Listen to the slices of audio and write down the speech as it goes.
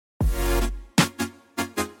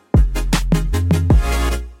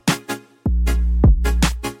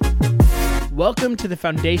Welcome to the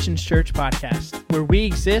Foundations Church podcast, where we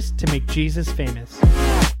exist to make Jesus famous.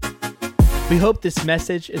 We hope this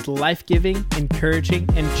message is life-giving, encouraging,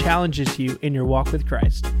 and challenges you in your walk with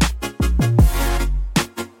Christ.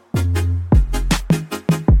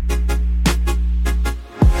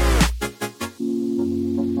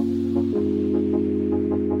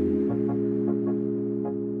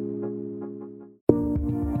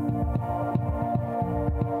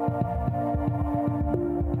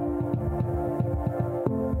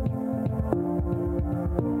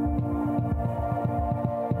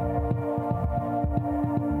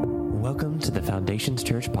 Welcome to the Foundations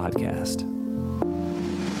Church podcast. Good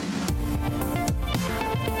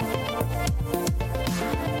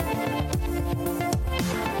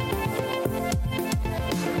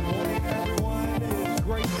morning, everyone. It is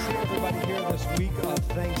great to see everybody here this week of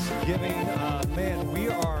Thanksgiving. Man, we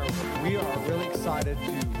are really excited to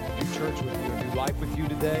do church with you and do life with you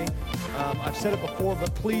today. I've said it before,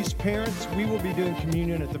 but please, parents, we will be doing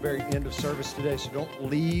communion at the very end of service today, so don't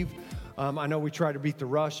leave. I know we try to beat the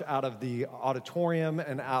rush out of the auditorium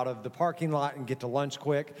and out of the parking lot and get to lunch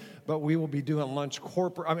quick, but we will lunch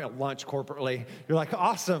corporately. You're like,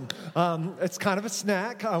 awesome. It's kind of a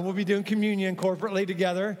snack. We'll be doing communion corporately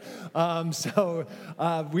together. So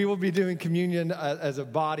we will be doing communion as a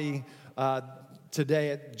body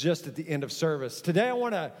today just at the end of service. Today I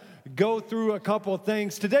want to go through a couple of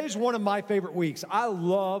things. Today's one of my favorite weeks. I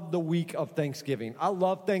love the week of Thanksgiving. I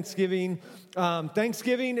love Thanksgiving.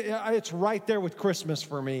 Thanksgiving, it's right there with Christmas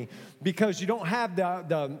for me because you don't have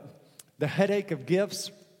the headache of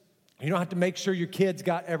gifts. You don't have to make sure your kids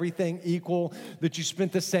got everything equal, that you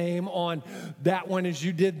spent the same on that one as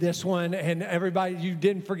you did this one, and everybody, you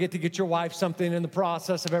didn't forget to get your wife something in the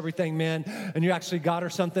process of everything, man, and you actually got her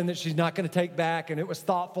something that she's not going to take back, and it was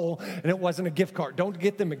thoughtful, and it wasn't a gift card. Don't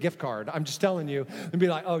get them a gift card. I'm just telling you, and be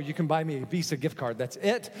like, oh, you can buy me a Visa gift card. That's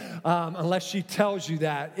it, unless she tells you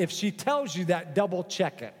that. If she tells you that, double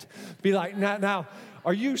check it. Be like, now,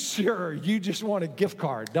 are you sure you just want a gift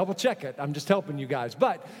card? Double check it. I'm just helping you guys.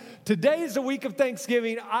 But today is a week of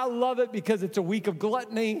Thanksgiving. I love it because it's a week of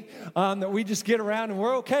gluttony that we just get around and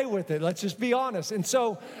we're okay with it. Let's just be honest. And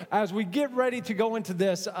so as we get ready to go into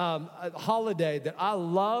this holiday that I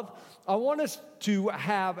love, I want us to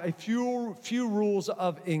have a few rules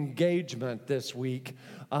of engagement this week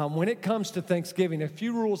when it comes to Thanksgiving. A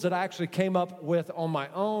few rules that I actually came up with on my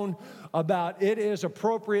own about it is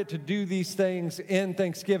appropriate to do these things in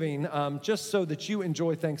Thanksgiving just so that you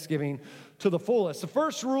enjoy Thanksgiving to the fullest. The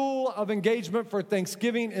first rule of engagement for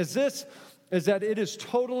Thanksgiving is that it is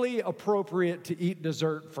totally appropriate to eat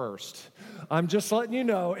dessert first. I'm just letting you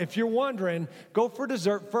know, if you're wondering, go for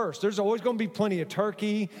dessert first. There's always going to be plenty of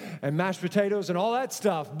turkey and mashed potatoes and all that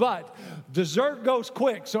stuff, but dessert goes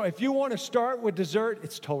quick. So if you want to start with dessert,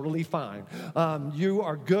 it's totally fine. You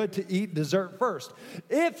are good to eat dessert first.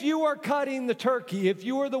 If you are cutting the turkey, if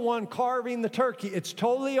you are the one carving the turkey, it's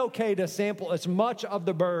totally okay to sample as much of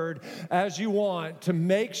the bird as you want to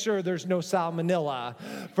make sure there's no salmonella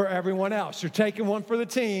for everyone else. You're taking one for the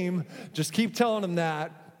team. Just keep telling them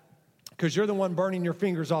that because you're the one burning your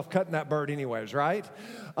fingers off cutting that bird anyways, right?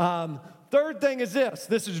 Third thing is this.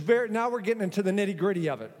 Now we're getting into the nitty-gritty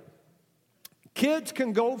of it. Kids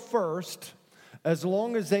can go first as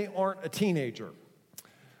long as they aren't a teenager.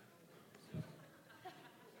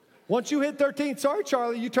 Once you hit 13, sorry,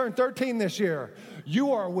 Charlie, you turned 13 this year.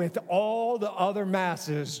 You are with all the other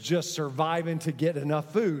masses just surviving to get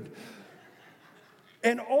enough food.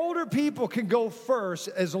 And older people can go first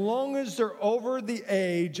as long as they're over the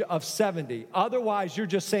age of 70. Otherwise, you're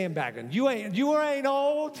just sandbagging. You ain't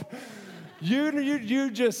old. You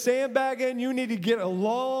just sandbagging. You need to get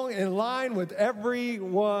along in line with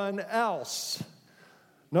everyone else.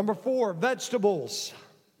 Number 4, vegetables.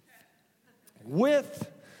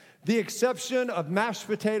 With the exception of mashed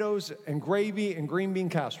potatoes and gravy and green bean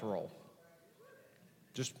casserole.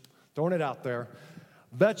 Just throwing it out there.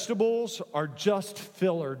 Vegetables are just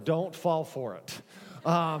filler. Don't fall for it.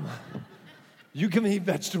 You can eat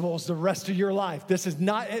vegetables the rest of your life. This is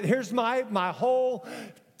not, here's my whole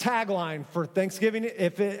tagline for Thanksgiving.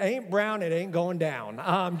 If it ain't brown, it ain't going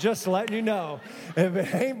down. Just letting you know. If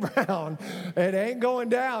it ain't brown, it ain't going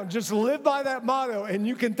down. Just live by that motto, and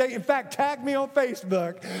you can in fact, tag me on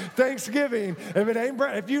Facebook, Thanksgiving. If it ain't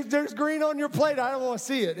brown, there's green on your plate, I don't want to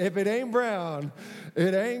see it. If it ain't brown,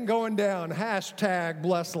 it ain't going down. Hashtag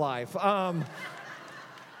bless life. And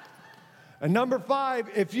number 5,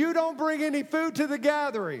 if you don't bring any food to the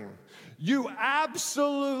gathering, you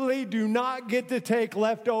absolutely do not get to take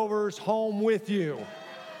leftovers home with you.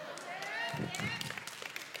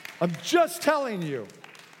 I'm just telling you.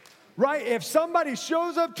 right? If somebody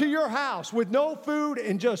shows up to your house with no food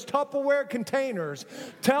and just Tupperware containers,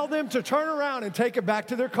 tell them to turn around and take it back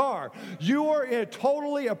to their car. You are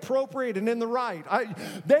totally appropriate and in the right.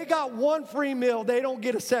 They got one free meal. They don't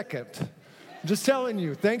get a second. I'm just telling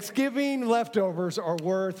you, Thanksgiving leftovers are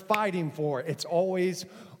worth fighting for. It's always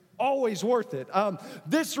worth it.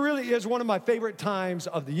 This really is one of my favorite times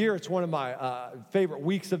of the year. It's one of my favorite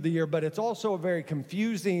weeks of the year, but it's also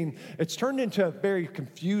it's turned into a very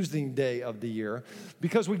confusing day of the year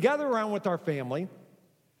because we gather around with our family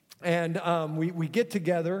and we get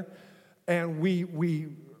together and we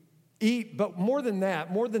eat, but more than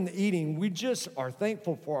that, more than the eating, we just are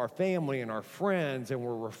thankful for our family and our friends, and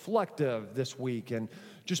we're reflective this week and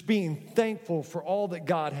just being thankful for all that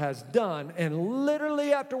God has done. And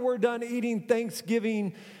literally after we're done eating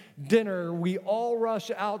Thanksgiving dinner, we all rush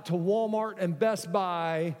out to Walmart and Best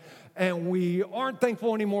Buy, and we aren't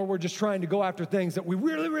thankful anymore. We're just trying to go after things that we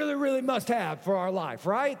really, really, really must have for our life,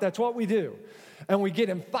 right? That's what we do. And we get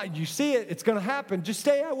in fight. You see it, it's going to happen. Just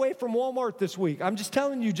stay away from Walmart this week. I'm just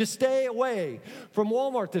telling you, just stay away from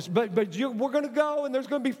Walmart But we're going to go, and there's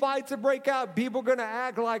going to be fights that break out. People are going to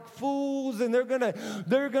act like fools, and they're going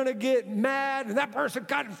to get mad, and that person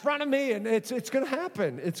got in front of me, and it's going to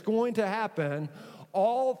happen. It's going to happen,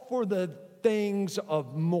 all for the things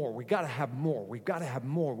of more. We got to have more. We've got to have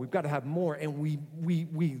more. We've got to have more, and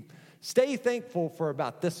we stay thankful for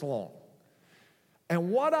about this long. And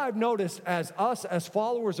what I've noticed as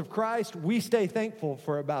followers of Christ, we stay thankful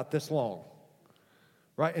for about this long,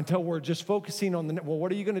 right? Until we're just focusing on what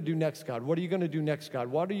are you going to do next, God? What are you going to do next, God?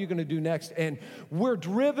 What are you going to do next? And we're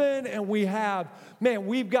driven and we've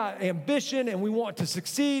got ambition and we want to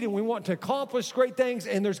succeed and we want to accomplish great things.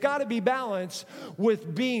 And there's got to be balance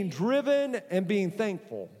with being driven and being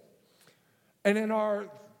thankful. And in our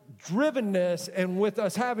drivenness and with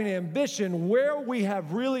us having ambition, where we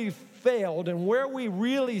have really failed and where we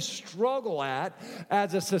really struggle at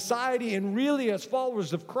as a society and really as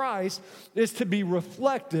followers of Christ is to be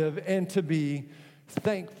reflective and to be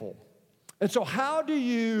thankful. And so how do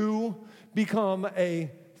you become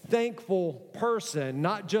a thankful person,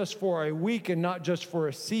 not just for a week and not just for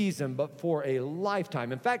a season, but for a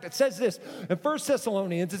lifetime? In fact, it says this in 1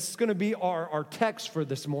 Thessalonians, this is going to be our text for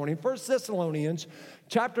this morning. 1 Thessalonians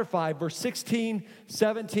chapter 5, verse 16,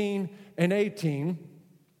 17, and 18.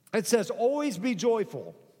 It says, always be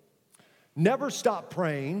joyful, never stop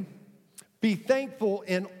praying, be thankful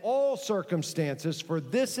in all circumstances, for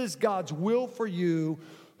this is God's will for you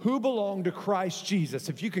who belong to Christ Jesus.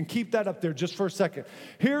 If you can keep that up there just for a second.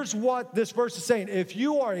 Here's what this verse is saying. If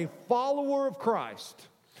you are a follower of Christ,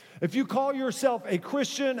 if you call yourself a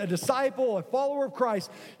Christian, a disciple, a follower of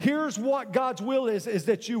Christ, here's what God's will is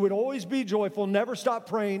that you would always be joyful, never stop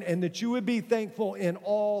praying, and that you would be thankful in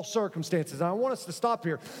all circumstances. And I want us to stop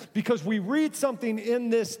here because we read something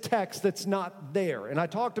in this text that's not there. And I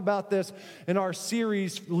talked about this in our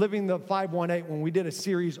series, Living the 518, when we did a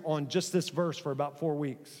series on just this verse for about 4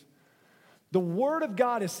 weeks. The Word of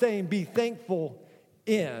God is saying be thankful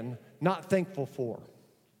in, not thankful for.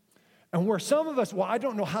 And where some of us, I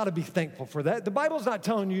don't know how to be thankful for that. The Bible's not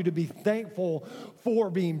telling you to be thankful for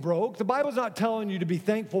being broke. The Bible's not telling you to be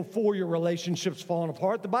thankful for your relationships falling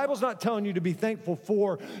apart. The Bible's not telling you to be thankful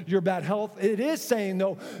for your bad health. It is saying,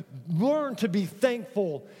 though, learn to be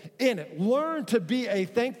thankful in it. Learn to be a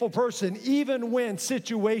thankful person even when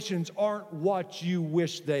situations aren't what you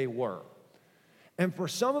wish they were. And for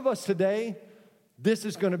some of us today, this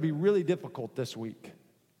is going to be really difficult this week.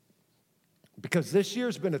 Because this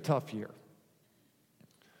year's been a tough year.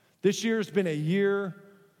 This year's been a year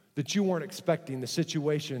that you weren't expecting, the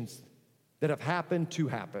situations that have happened to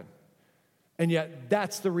happen. And yet,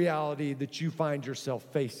 that's the reality that you find yourself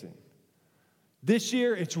facing. This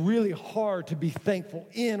year, it's really hard to be thankful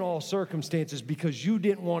in all circumstances because you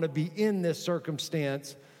didn't want to be in this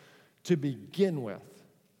circumstance to begin with.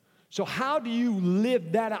 So how do you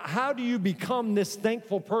live that out? How do you become this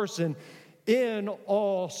thankful person in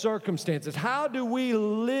all circumstances? How do we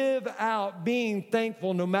live out being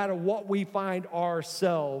thankful no matter what we find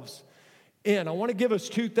ourselves in? I want to give us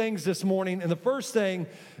two things this morning. And the first thing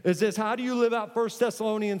is this: how do you live out 1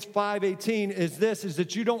 Thessalonians 5:18 is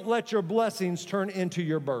that you don't let your blessings turn into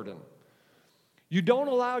your burden. You don't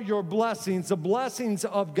allow your blessings, the blessings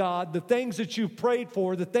of God, the things that you've prayed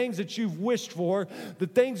for, the things that you've wished for, the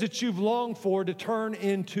things that you've longed for to turn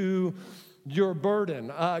into your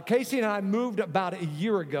burden. Casey and I moved about a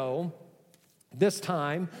year ago this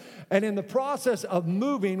time, and in the process of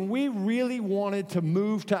moving, we really wanted to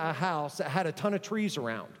move to a house that had a ton of trees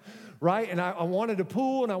around. right? And I wanted a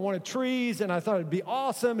pool, and I wanted trees, and I thought it'd be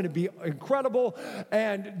awesome, and it'd be incredible.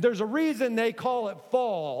 And there's a reason they call it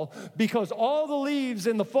fall, because all the leaves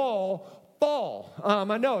in the fall.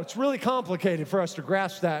 I know it's really complicated for us to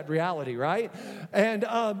grasp that reality, right? And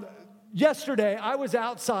yesterday, I was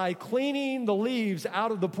outside cleaning the leaves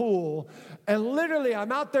out of the pool, and literally,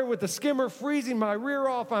 I'm out there with the skimmer freezing my rear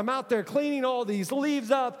off. I'm out there cleaning all these leaves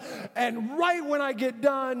up, and right when I get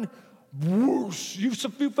done, whoosh, you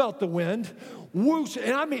felt the wind, whoosh,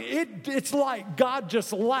 and I mean, it's like God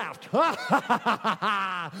just laughed,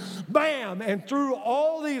 bam, and threw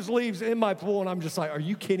all these leaves in my pool, and I'm just like, are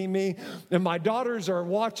you kidding me? And my daughters are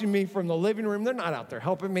watching me from the living room. They're not out there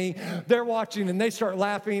helping me. They're watching, and they start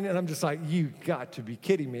laughing, and I'm just like, you got to be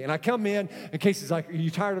kidding me. And I come in, and Casey's like, are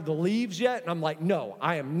you tired of the leaves yet? And I'm like, no,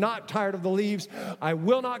 I am not tired of the leaves. I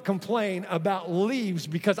will not complain about leaves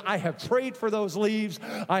because I have prayed for those leaves.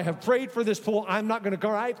 I have prayed for this pool. I'm not going to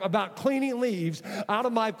gripe about cleaning leaves out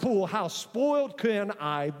of my pool. How spoiled can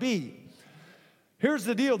I be? Here's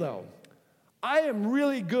the deal, though. I am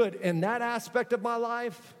really good in that aspect of my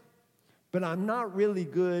life, but I'm not really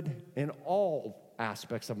good in all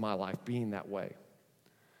aspects of my life being that way.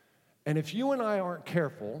 And if you and I aren't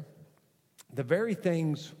careful, the very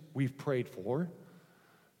things we've prayed for,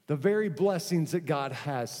 the very blessings that God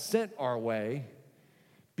has sent our way,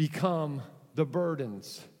 become the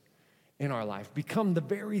burdens in our life, become the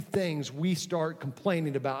very things we start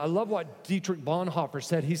complaining about. I love what Dietrich Bonhoeffer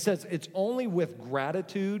said. He says, it's only with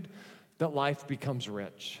gratitude that life becomes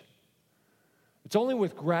rich. It's only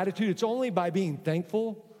with gratitude, it's only by being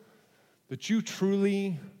thankful that you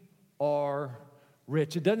truly are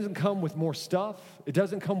rich. It doesn't come with more stuff. It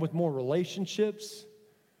doesn't come with more relationships.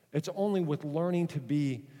 It's only with learning to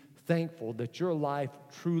be thankful that your life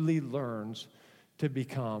truly learns to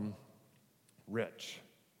become rich.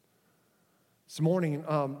 This morning,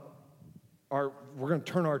 we're going to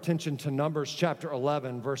turn our attention to Numbers chapter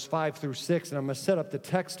 11, verse 5 through 6, and I'm going to set up the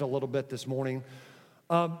text a little bit this morning.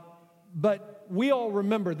 But we all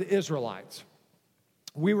remember the Israelites.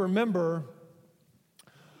 We remember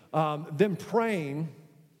them praying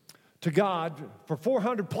to God for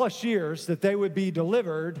 400 plus years that they would be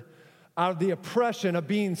delivered out of the oppression of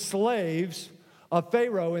being slaves of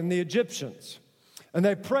Pharaoh and the Egyptians. And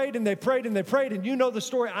they prayed and they prayed and they prayed. And you know the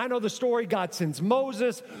story. I know the story. God sends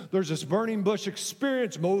Moses. There's this burning bush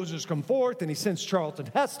experience. Moses comes forth and he sends Charlton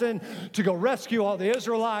Heston to go rescue all the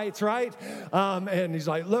Israelites, right? And he's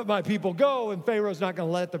like, let my people go. And Pharaoh's not going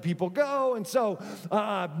to let the people go. And so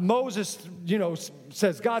Moses,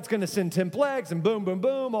 says God's going to send 10 plagues. And boom, boom,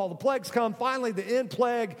 boom, all the plagues come. Finally, the end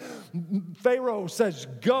plague, Pharaoh says,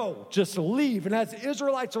 go, just leave. And as the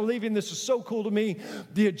Israelites are leaving, this is so cool to me,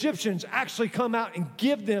 the Egyptians actually come out and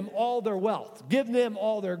give them all their wealth, give them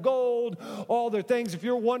all their gold, all their things. If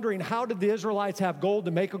you're wondering, how did the Israelites have gold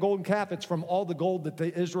to make a golden calf? It's from all the gold that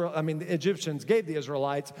the Egyptians gave the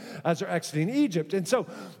Israelites as they're exiting Egypt. And so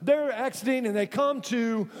they're exiting and they come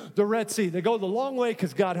to the Red Sea. They go the long way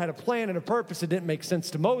because God had a plan and a purpose. It didn't make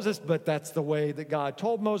sense to Moses, but that's the way that God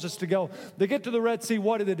told Moses to go. They get to the Red Sea.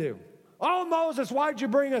 What do they do? Oh, Moses, why'd you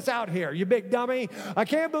bring us out here, you big dummy? I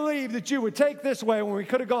can't believe that you would take this way when we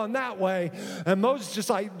could have gone that way. And Moses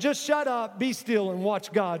just shut up, be still, and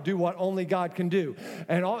watch God do what only God can do.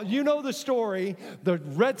 And you know the story, the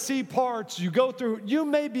Red Sea parts, you go through, you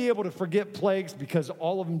may be able to forget plagues because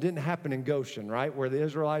all of them didn't happen in Goshen, right? Where the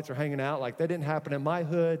Israelites are hanging out. Like, they didn't happen in my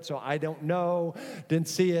hood, so I don't know, didn't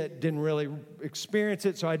see it, didn't really experience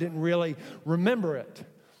it, so I didn't really remember it.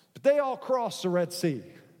 But they all crossed the Red Sea.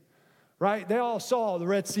 Right? They all saw the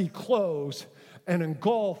Red Sea close and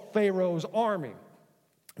engulf Pharaoh's army.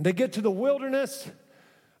 They get to the wilderness,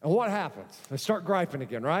 and what happens? They start griping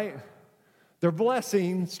again, right? Their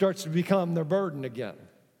blessing starts to become their burden again.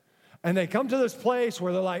 And they come to this place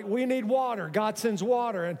where they're like, we need water. God sends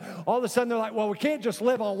water. And all of a sudden they're like, well, we can't just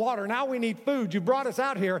live on water. Now we need food. You brought us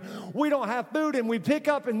out here. We don't have food. And we pick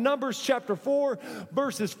up in Numbers chapter 4,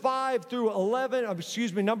 verses 5 through 11.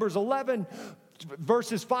 Numbers 11.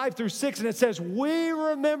 Verses 5 through 6, and it says, we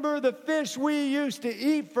remember the fish we used to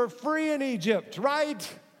eat for free in Egypt, right?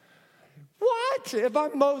 What? If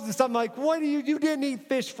I'm Moses, I'm like, what you didn't eat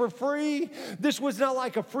fish for free? This was not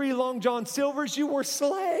like a free Long John Silver's. You were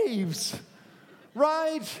slaves,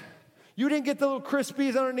 right? You didn't get the little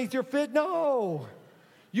crispies underneath your fit. No.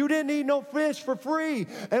 You didn't eat no fish for free.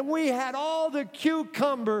 And we had all the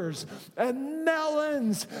cucumbers and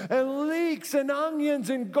melons and leeks and onions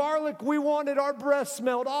and garlic. We wanted. Our breath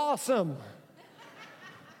smelled awesome.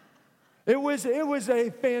 It was a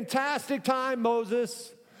fantastic time,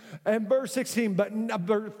 Moses. And verse 6,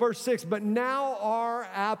 but now our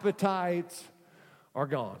appetites are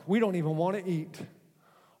gone. We don't even want to eat.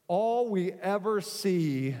 All we ever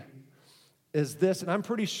see is this, and I'm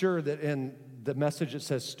pretty sure that in the message it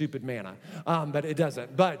says stupid manna, but it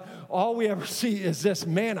doesn't. But all we ever see is this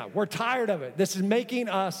manna. We're tired of it. This is making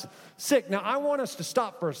us sick. Now, I want us to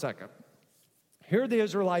stop for a second. Here the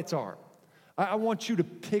Israelites are. I want you to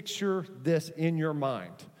picture this in your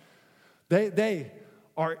mind. They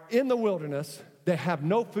are in the wilderness. They have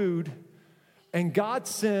no food, and God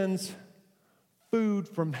sends food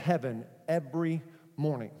from heaven every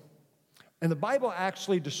morning. And the Bible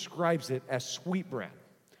actually describes it as sweet bread.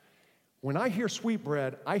 When I hear sweet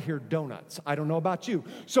bread, I hear donuts. I don't know about you.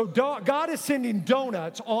 So God is sending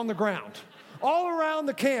donuts on the ground. All around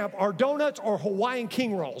the camp are donuts or Hawaiian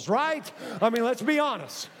king rolls, right? I mean, let's be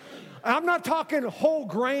honest. I'm not talking whole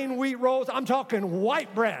grain wheat rolls. I'm talking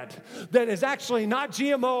white bread that is actually not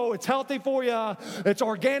GMO. It's healthy for you. It's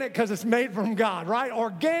organic because it's made from God, right?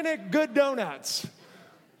 Organic, good donuts.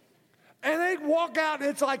 And they walk out,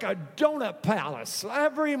 it's like a donut palace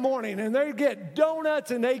every morning. And they get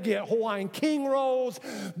donuts and they get Hawaiian king rolls.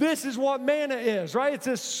 This is what manna is, right? It's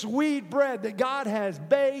this sweet bread that God has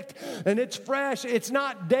baked and it's fresh. It's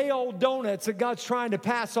not day-old donuts that God's trying to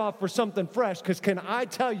pass off for something fresh. Because can I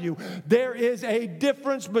tell you, there is a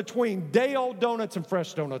difference between day-old donuts and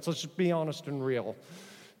fresh donuts. Let's just be honest and real.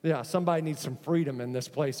 Yeah, somebody needs some freedom in this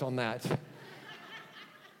place on that.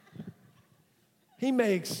 He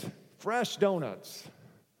makes fresh donuts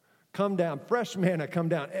come down, fresh manna come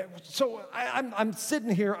down. So I'm sitting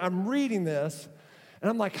here, I'm reading this, and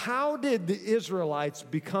I'm like, how did the Israelites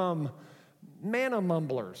become manna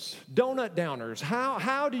mumblers, donut downers?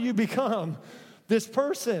 How do you become this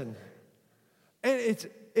person? And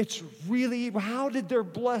it's really, how did their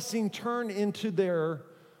blessing turn into their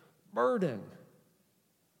burden?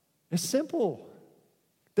 It's simple.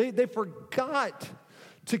 They forgot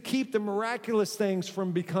to keep the miraculous things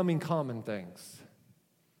from becoming common things.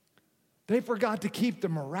 They forgot to keep the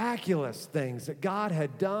miraculous things that God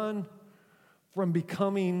had done from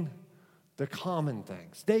becoming the common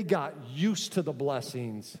things. They got used to the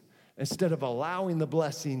blessings instead of allowing the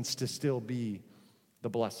blessings to still be the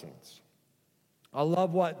blessings. I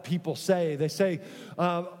love what people say. They say,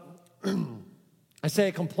 I say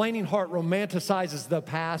a complaining heart romanticizes the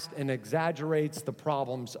past and exaggerates the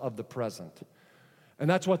problems of the present. And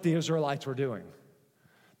that's what the Israelites were doing.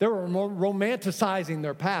 They were romanticizing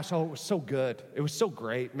their past. Oh, it was so good. It was so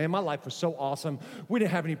great. Man, my life was so awesome. We didn't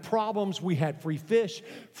have any problems. We had free fish,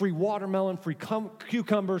 free watermelon, free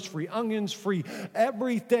cucumbers, free onions, free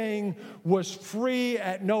everything was free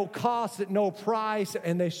at no cost, at no price.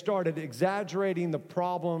 And they started exaggerating the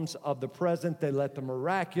problems of the present. They let the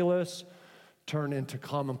miraculous turn into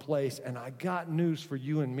commonplace. And I got news for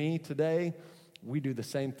you and me today. We do the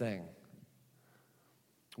same thing.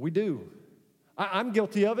 We do. I'm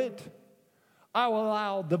guilty of it. I will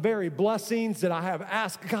allow the very blessings that I have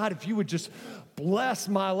asked, God, if you would just bless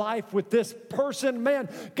my life with this person. Man,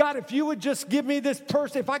 God, if you would just give me this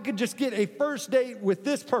person, if I could just get a first date with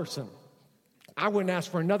this person, I wouldn't ask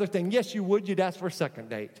for another thing. Yes, you would. You'd ask for a second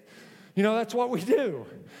date. You know, that's what we do.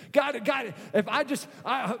 God, if I just,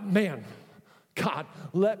 God,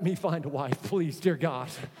 let me find a wife, please, dear God.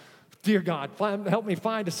 Dear God, help me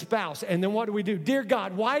find a spouse. And then what do? Dear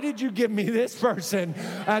God, why did you give me this person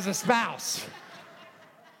as a spouse?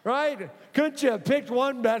 Right? Couldn't you have picked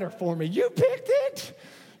one better for me? You picked it.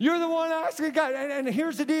 You're the one asking God. And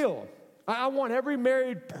here's the deal. I want every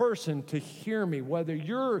married person to hear me, whether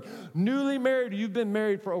you're newly married or you've been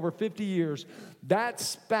married for over 50 years. That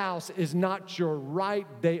spouse is not your right.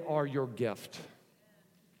 They are your gift.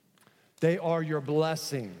 They are your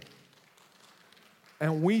blessing.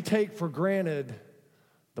 And we take for granted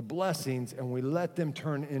the blessings and we let them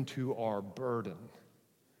turn into our burden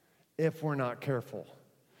if we're not careful.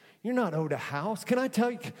 You're not owed a house. Can I tell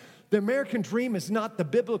you, the American dream is not the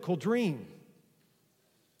biblical dream.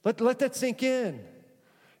 Let that sink in.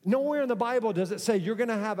 Nowhere in the Bible does it say you're going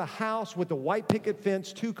to have a house with a white picket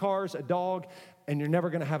fence, 2 cars, a dog, and you're never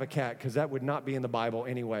going to have a cat, because that would not be in the Bible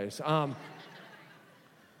anyways. No,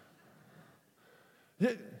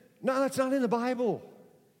 that's not in the Bible.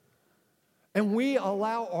 And we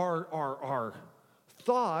allow our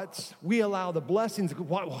thoughts, we allow the blessings.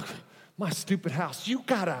 My stupid house. You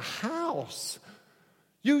got a house.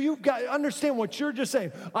 You've got to understand what you're just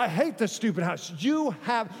saying. I hate this stupid house.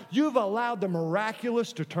 You've allowed the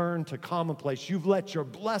miraculous to turn to commonplace. You've let your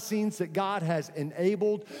blessings that God has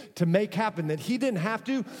enabled to make happen, that He didn't have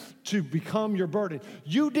to become your burden.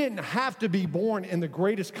 You didn't have to be born in the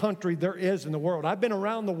greatest country there is in the world. I've been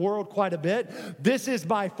around the world quite a bit. This is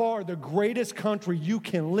by far the greatest country you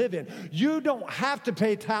can live in. You don't have to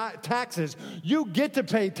pay taxes. You get to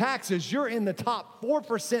pay taxes. You're in the top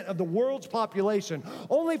 4% of the world's population.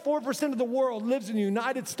 Only 4% of the world lives in the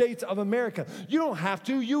United States of America. You don't have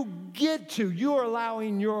to. You get to. You are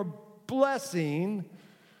allowing your blessing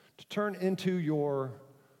to turn into your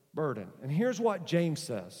burden. And here's what James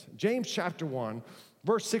says. James chapter 1,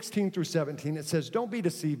 verse 16 through 17, it says, "Don't be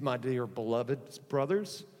deceived, my dear beloved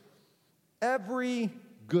brothers. Every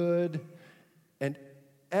good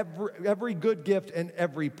gift and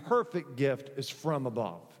every perfect gift is from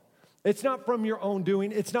above." It's not from your own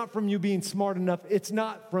doing. It's not from you being smart enough. It's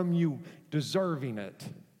not from you deserving it.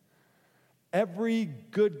 Every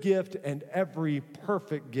good gift and every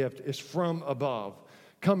perfect gift is from above,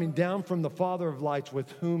 coming down from the Father of lights,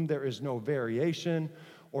 with whom there is no variation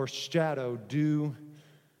or shadow due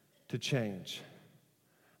to change.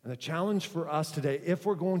 And the challenge for us today, if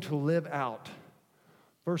we're going to live out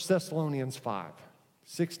 1 Thessalonians 5,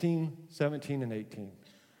 16, 17, and 18,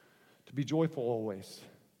 to be joyful always,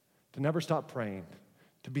 to never stop praying,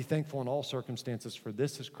 to be thankful in all circumstances, for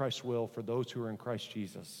this is Christ's will for those who are in Christ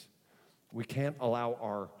Jesus. We can't allow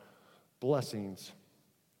our blessings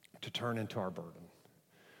to turn into our burden.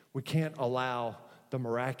 We can't allow the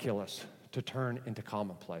miraculous to turn into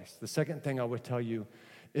commonplace. The second thing I would tell you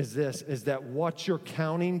is this, is that what you're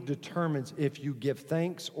counting determines if you give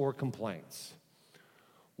thanks or complaints.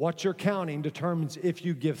 What you're counting determines if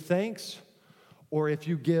you give thanks or if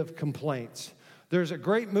you give complaints. There's a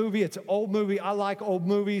great movie. It's an old movie. I like old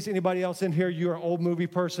movies. Anybody else in here, you're an old movie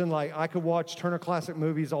person? Like, I could watch Turner Classic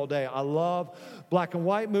Movies all day. I love black and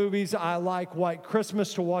white movies. I like White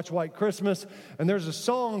Christmas, to watch White Christmas. And there's a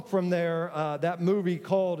song from there, that movie,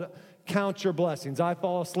 called "Count Your Blessings." I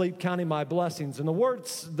fall asleep counting my blessings. And the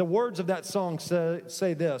words of that song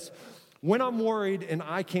say this: "When I'm worried and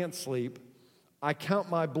I can't sleep, I count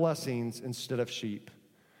my blessings instead of sheep.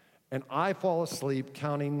 And I fall asleep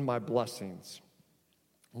counting my blessings.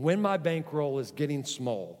 When my bankroll is getting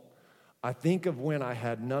small, I think of when I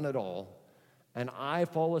had none at all, and I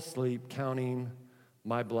fall asleep counting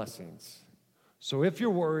my blessings." So if you're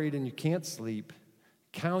worried and you can't sleep,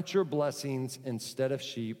 count your blessings instead of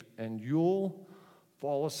sheep, and you'll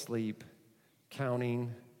fall asleep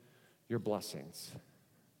counting your blessings.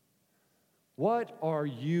 What are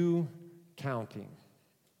you counting?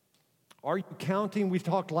 Are you counting? We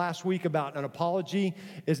talked last week about an apology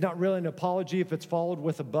is not really an apology if it's followed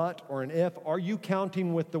with a but or an if. Are you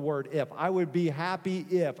counting with the word if? I would be happy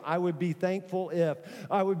if. I would be thankful if.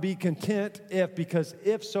 I would be content if. Because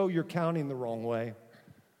if so, you're counting the wrong way.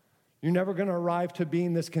 You're never going to arrive to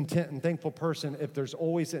being this content and thankful person if there's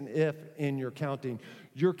always an if in your counting.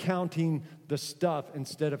 You're counting the stuff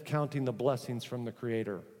instead of counting the blessings from the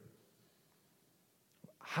Creator.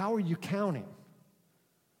 How are you counting?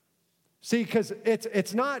 See, because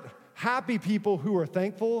it's not happy people who are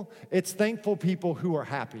thankful, it's thankful people who are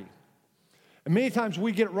happy. And many times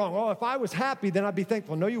we get it wrong. Oh, if I was happy, then I'd be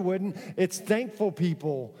thankful. No, you wouldn't. It's thankful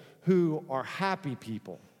people who are happy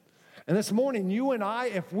people. And this morning, you and I,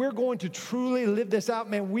 if we're going to truly live this out,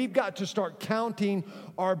 man, we've got to start counting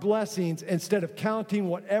our blessings instead of counting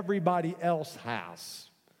what everybody else has.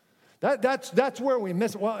 That's where we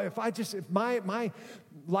miss it. Well, if my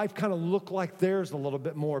life kind of looked like theirs a little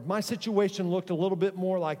bit more, if my situation looked a little bit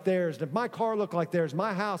more like theirs, if my car looked like theirs,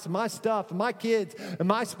 my house and my stuff and my kids and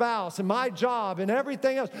my spouse and my job and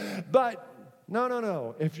everything else. But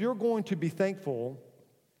no. If you're going to be thankful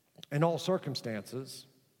in all circumstances,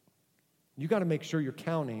 you got to make sure you're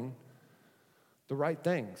counting the right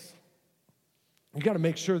things. You got to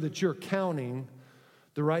make sure that you're counting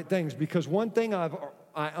the right things, because one thing I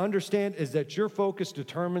understand is that your focus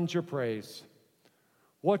determines your praise.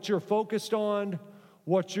 What you're focused on,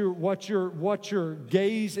 what your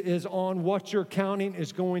gaze is on, what you're counting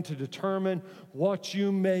is going to determine what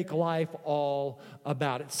you make life all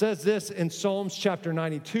about. It says this in Psalms chapter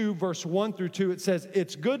 92, verse 1 through 2. It says,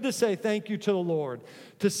 "It's good to say thank you to the Lord,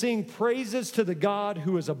 to sing praises to the God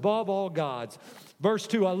who is above all gods." Verse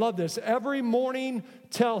 2, I love this. "Every morning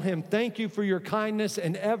tell him thank you for your kindness,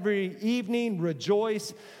 and every evening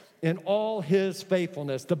rejoice in all his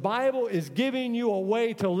faithfulness." The Bible is giving you a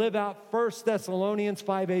way to live out 1 Thessalonians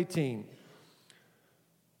 5:18.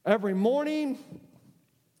 Every morning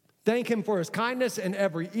Thank him for his kindness, and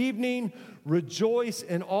every evening rejoice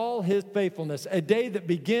in all his faithfulness. A day that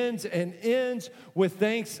begins and ends with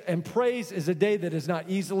thanks and praise is a day that is not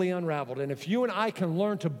easily unraveled. And if you and I can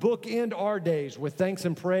learn to bookend our days with thanks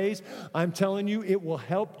and praise, I'm telling you, it will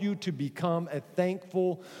help you to become a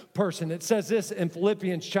thankful person. It says this in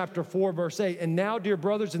Philippians chapter 4, verse 8. And now, dear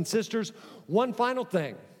brothers and sisters, one final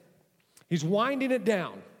thing. He's winding it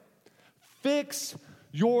down. Fix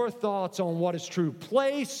your thoughts on what is true.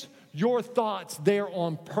 Place your thoughts there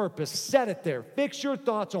on purpose. Set it there. Fix your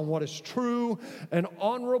thoughts on what is true and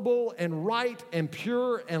honorable and right and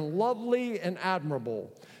pure and lovely and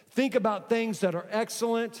admirable. Think about things that are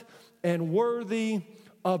excellent and worthy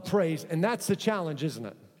of praise. And that's the challenge, isn't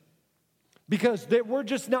it? Because we're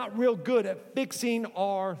just not real good at fixing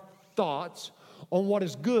our thoughts on what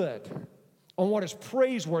is good, on what is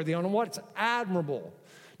praiseworthy, on what's admirable.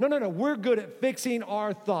 No. We're good at fixing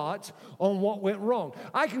our thoughts on what went wrong.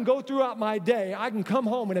 I can go throughout my day. I can come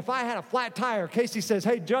home, and if I had a flat tire, Casey says,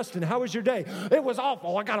 hey, Justin, how was your day? It was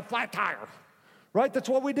awful. I got a flat tire. Right? That's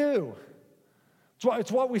what we do.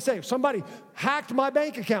 It's what we say. If somebody hacked my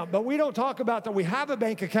bank account, but we don't talk about that we have a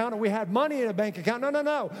bank account and we had money in a bank account.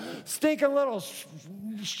 No. Stinking little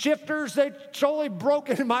shifters, they totally broke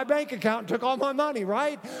into my bank account and took all my money,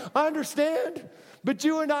 right? I understand. But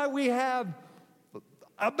you and I, we have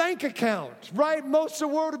a bank account, right? Most of the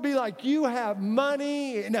world would be like, you have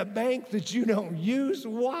money in a bank that you don't use?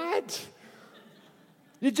 What?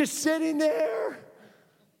 You're just sitting there?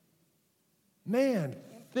 Man,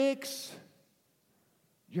 fix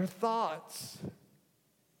your thoughts.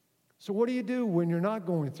 So what do you do when you're not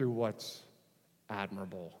going through what's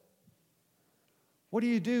admirable? What do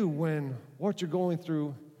you do when what you're going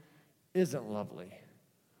through isn't lovely?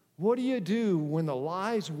 What do you do when the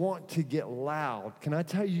lies want to get loud? Can I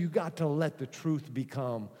tell you, you got to let the truth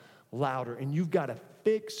become louder, and you've got to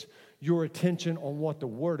fix your attention on what the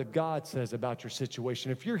Word of God says about your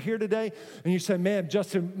situation. If you're here today and you say, man,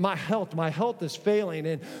 Justin, my health is failing,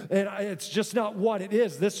 and it's just not what it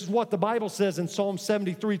is. This is what the Bible says in Psalm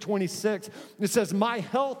 73:26. It says, my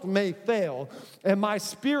health may fail and my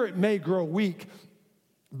spirit may grow weak,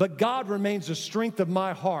 but God remains the strength of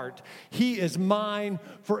my heart. He is mine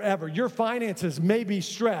forever. Your finances may be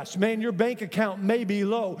stressed. Man, your bank account may be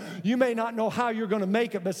low. You may not know how you're going to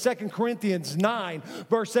make it, but 2 Corinthians 9,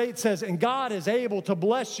 verse 8 says, and God is able to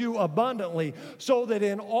bless you abundantly, so that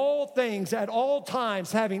in all things, at all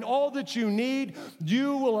times, having all that you need,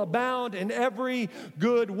 you will abound in every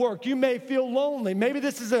good work. You may feel lonely. Maybe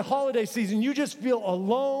this is a holiday season. You just feel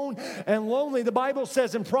alone and lonely. The Bible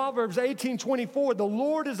says in Proverbs 18:24, the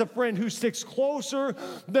Lord is a friend who sticks closer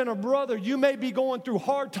than a brother. You may be going through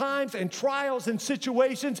hard times and trials and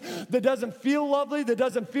situations that doesn't feel lovely, that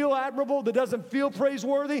doesn't feel admirable, that doesn't feel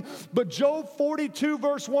praiseworthy. But Job 42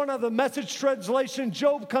 verse 1 of the Message translation,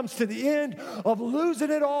 Job comes to the end of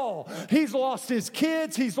losing it all. He's lost his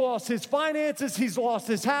kids, he's lost his finances, he's lost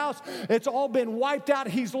his house. It's all been wiped out.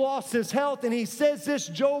 He's lost his health. And he says this,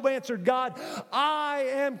 Job answered God, I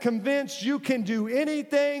am convinced you can do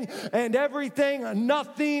anything and everything.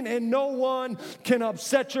 Nothing and no one can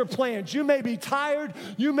upset your plans. You may be tired,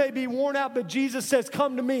 you may be worn out, but Jesus says,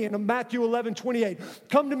 come to me. In Matthew 11:28,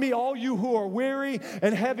 come to me, all you who are weary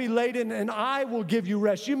and heavy laden, and I will give you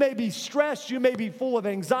rest. You may be stressed, you may be full of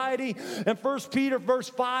anxiety. And 1 Peter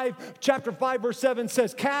chapter 5, verse 7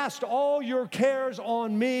 says, cast all your cares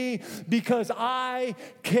on me because I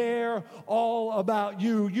care all about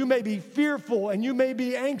you. You may be fearful and you may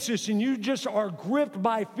be anxious and you just are gripped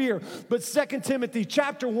by fear. But 2 Timothy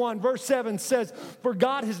chapter 1, verse 7 says, for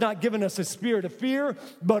God has not given us a spirit of fear,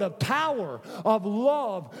 but of power, of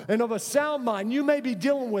love, and of a sound mind. You may be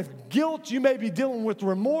dealing with guilt. You may be dealing with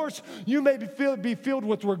remorse. You may be filled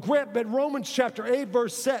with regret. But Romans chapter 8,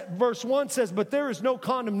 verse 1 says, but there is no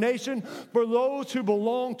condemnation for those who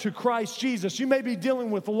belong to Christ Jesus. You may be dealing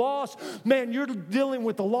with loss. Man, you're dealing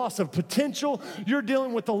with the loss of potential. You're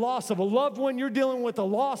dealing with the loss of a loved one. You're dealing with the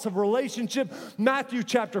loss of relationship. Matthew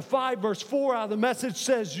chapter 5, verse 4 out of the Message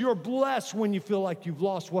says, you're blessed when you feel like you've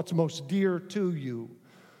lost what's most dear to you.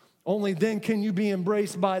 Only then can you be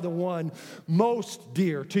embraced by the one most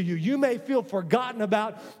dear to you. You may feel forgotten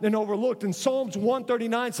about and overlooked. And Psalms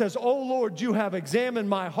 139 says, oh Lord, you have examined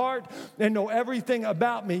my heart and know everything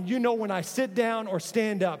about me. You know when I sit down or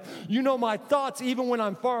stand up. You know my thoughts even when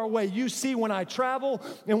I'm far away. You see when I travel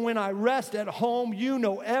and when I rest at home. You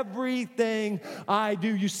know everything I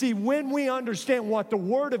do. You see, when we understand what the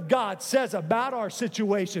Word of God says about our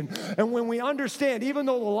situation, and when we understand, even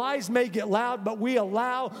though the lies may get loud, but we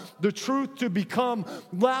allow the truth to become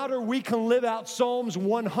louder, we can live out Psalms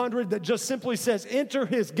 100 that just simply says, enter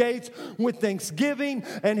his gates with thanksgiving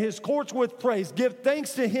and his courts with praise. Give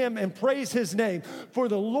thanks to him and praise his name. For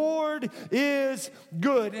the Lord is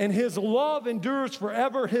good, and his love endures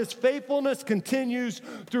forever. His faithfulness continues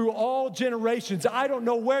through all generations. I don't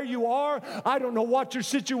know where you are. I don't know what your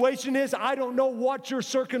situation is. I don't know what your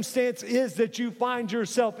circumstance is that you find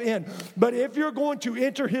yourself in. But if you're going to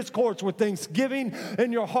enter his courts with thanksgiving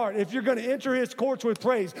in your heart, if you're going to enter his courts with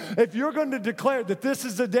praise, if you're going to declare that this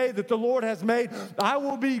is the day that the Lord has made, I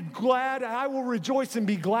will be glad, I will rejoice and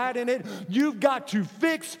be glad in it. You've got to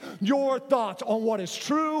fix your thoughts on what is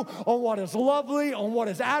true, on what is lovely, on what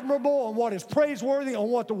is admirable, on what is praiseworthy, on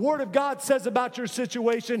what the Word of God says about your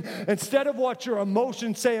situation, instead of what your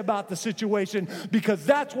emotions say about the situation, because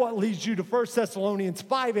that's what leads you to 1 Thessalonians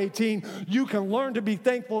 5:18. You can learn to be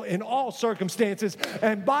thankful in all circumstances,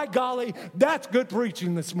 and by golly, that's good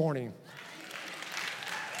preaching this morning.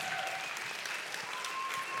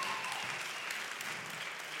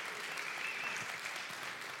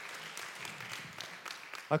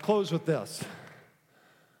 I close with this.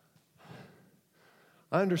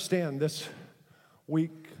 I understand this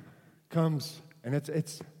week comes, and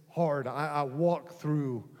it's hard. I walk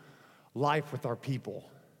through life with our people.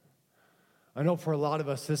 I know for a lot of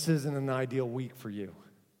us, this isn't an ideal week for you.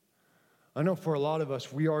 I know for a lot of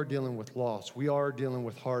us, we are dealing with loss. We are dealing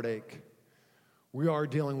with heartache. We are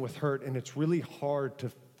dealing with hurt, and it's really hard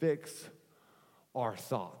to fix our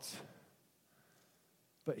thoughts.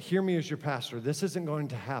 But hear me as your pastor. This isn't going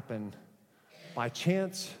to happen by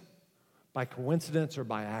chance, by coincidence, or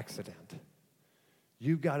by accident.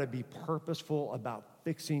 You've got to be purposeful about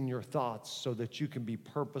fixing your thoughts so that you can be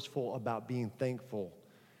purposeful about being thankful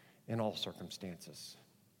in all circumstances.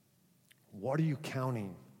 What are you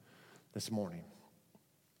counting this morning?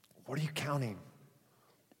 What are you counting?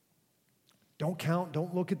 Don't count.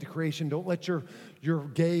 Don't look at the creation. Don't let your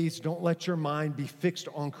gaze, don't let your mind be fixed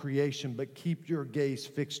on creation, but keep your gaze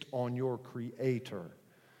fixed on your Creator.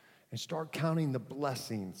 And start counting the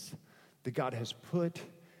blessings that God has put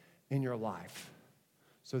in your life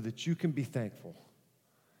so that you can be thankful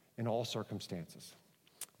in all circumstances.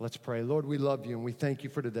 Let's pray. Lord, we love you and we thank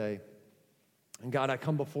you for today. And God, I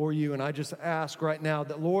come before you and I just ask right now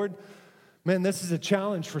that, Lord, man, this is a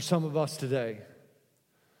challenge for some of us today.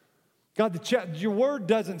 God, your word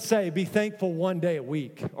doesn't say be thankful one day a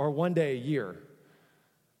week or one day a year.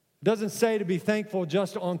 It doesn't say to be thankful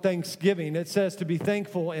just on Thanksgiving. It says to be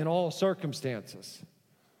thankful in all circumstances.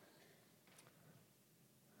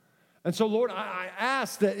 And so, Lord, I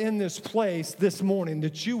ask that in this place this morning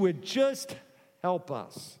that you would just help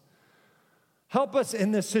us. Help us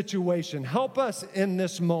in this situation. Help us in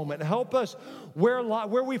this moment. Help us where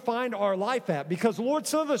we find our life at. Because, Lord,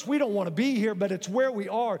 some of us, we don't want to be here, but it's where we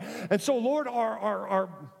are. And so, Lord, our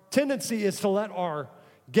tendency is to let our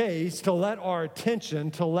gaze, to let our attention,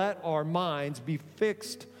 to let our minds be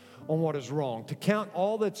fixed on what is wrong. To count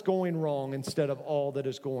all that's going wrong instead of all that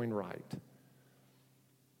is going right.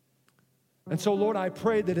 And so, Lord, I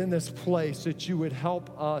pray that in this place that you would help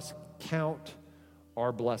us count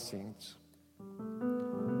our blessings.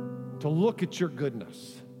 To look at your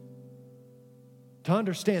goodness, to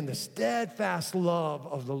understand the steadfast love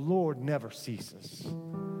of the Lord never ceases.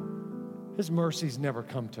 His mercies never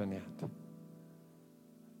come to an end.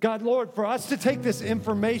 God, Lord, for us to take this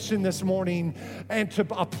information this morning and to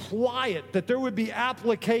apply it, that there would be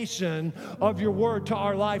application of your word to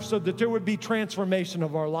our life so that there would be transformation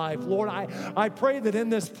of our life. Lord, I pray that in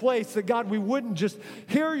this place that, God, we wouldn't just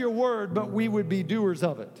hear your word, but we would be doers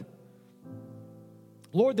of it.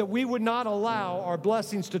 Lord, that we would not allow our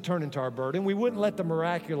blessings to turn into our burden. We wouldn't let the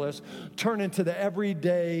miraculous turn into the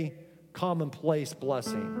everyday, commonplace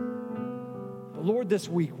blessing. But Lord, this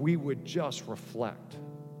week we would just reflect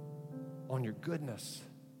on your goodness.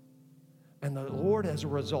 And the Lord, as a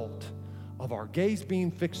result of our gaze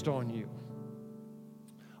being fixed on you,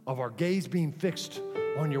 of our gaze being fixed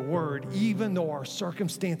on your word, even though our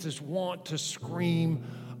circumstances want to scream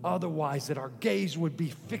otherwise, that our gaze would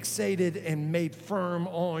be fixated and made firm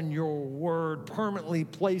on your word, permanently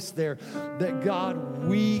placed there, that God,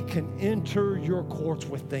 we can enter your courts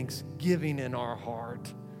with thanksgiving in our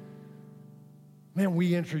heart. Man,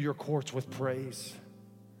 we enter your courts with praise.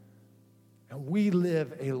 And we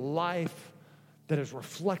live a life that is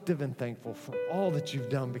reflective and thankful for all that you've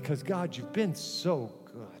done, because God, you've been so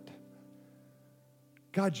good.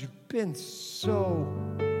 God, you've been so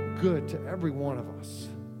good to every one of us.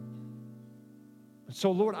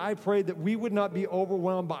 So, Lord, I pray that we would not be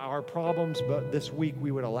overwhelmed by our problems, but this week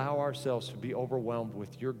we would allow ourselves to be overwhelmed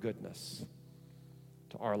with your goodness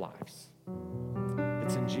to our lives. It's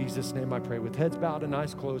It's in Jesus' name I pray. With heads bowed and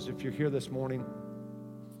eyes closed, if you're here this morning,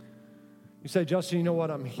 you say, Justin, you know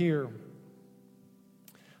what? I'm here.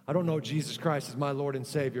 I don't know Jesus Christ as my Lord and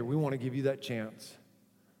Savior. We want to give you that chance.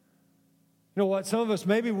 You know what? Some of us,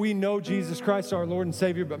 maybe we know Jesus Christ, our Lord and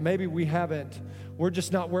Savior, but maybe we haven't. We're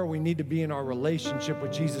just not where we need to be in our relationship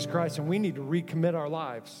with Jesus Christ, and we need to recommit our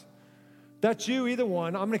lives. That's you, either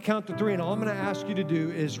one. I'm going to count to 3, and all I'm going to ask you to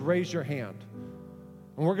do is raise your hand.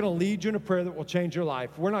 And we're going to lead you in a prayer that will change your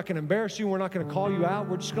life. We're not going to embarrass you. We're not going to call you out.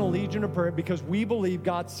 We're just going to lead you in a prayer because we believe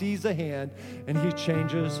God sees the hand and He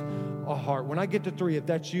changes a heart. When I get to 3, if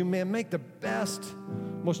that's you, man, make the best,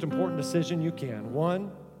 most important decision you can.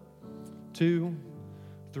 1, 2,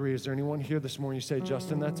 3. Is there anyone here this morning? You say,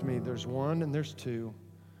 Justin, that's me. There's 1 and there's 2.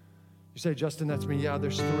 You say, Justin, that's me. Yeah,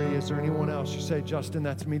 there's 3. Is there anyone else? You say, Justin,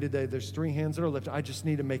 that's me today. There's 3 hands that are lifted. I just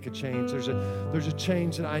need to make a change. There's a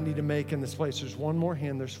change that I need to make in this place. There's 1 more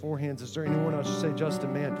hand. There's 4 hands. Is there anyone else? You say,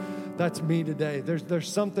 Justin, man, that's me today. There's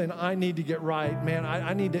something I need to get right. Man,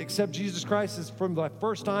 I need to accept Jesus Christ as from the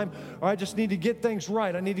first time, or I just need to get things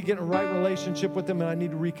right. I need to get in a right relationship with Him, and I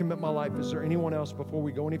need to recommit my life. Is there anyone else before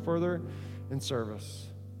we go any further in service?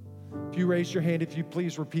 If you raise your hand, if you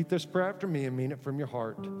please repeat this prayer after me and mean it from your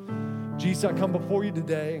heart. Jesus, I come before you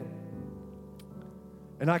today,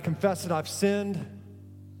 and I confess that I've sinned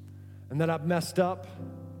and that I've messed up,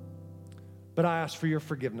 but I ask for your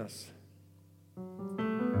forgiveness.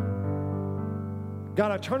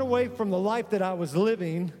 God, I turn away from the life that I was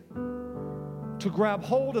living to grab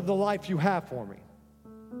hold of the life you have for me.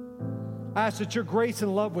 I ask that your grace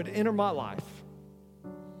and love would enter my life.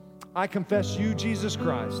 I confess you, Jesus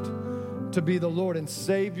Christ, to be the Lord and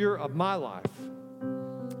Savior of my life.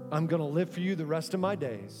 I'm going to live for you the rest of my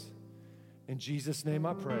days. In Jesus' name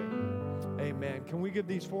I pray. Amen. Can we give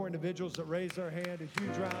these 4 individuals that raised their hand a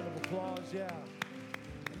huge round of applause? Yeah.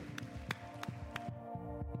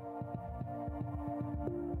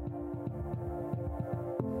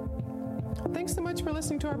 Thanks so much for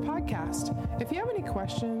listening to our podcast. If you have any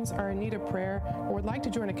questions, are in need of prayer, or would like to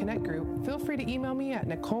join a Connect group, feel free to email me at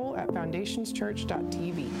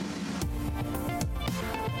nicole@foundationschurch.tv.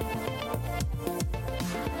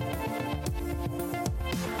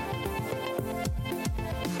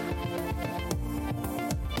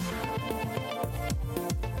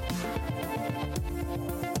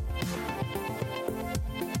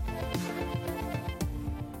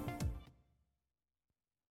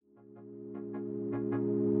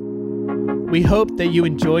 We hope that you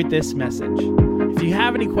enjoyed this message. If you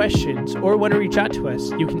have any questions or want to reach out to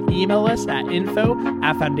us, you can email us at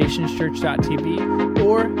info@foundationschurch.tv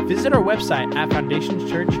or visit our website at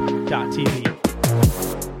foundationschurch.tv.